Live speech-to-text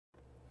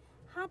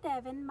Hi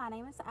Devin, my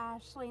name is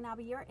Ashley and I'll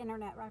be your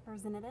internet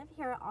representative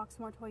here at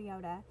Oxmoor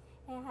Toyota.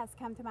 It has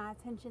come to my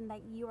attention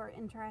that you are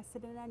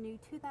interested in a new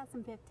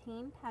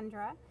 2015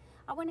 Tundra.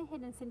 I went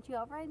ahead and sent you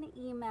over an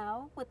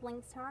email with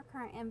links to our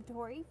current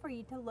inventory for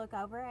you to look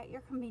over at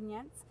your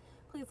convenience.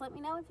 Please let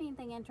me know if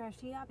anything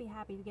interests you. I'll be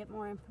happy to get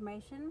more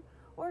information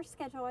or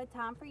schedule a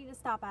time for you to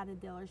stop at a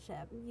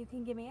dealership. You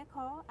can give me a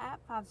call at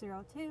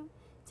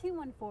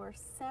 502-214-7166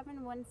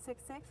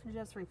 or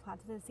just reply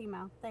to this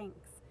email.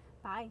 Thanks.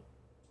 Bye.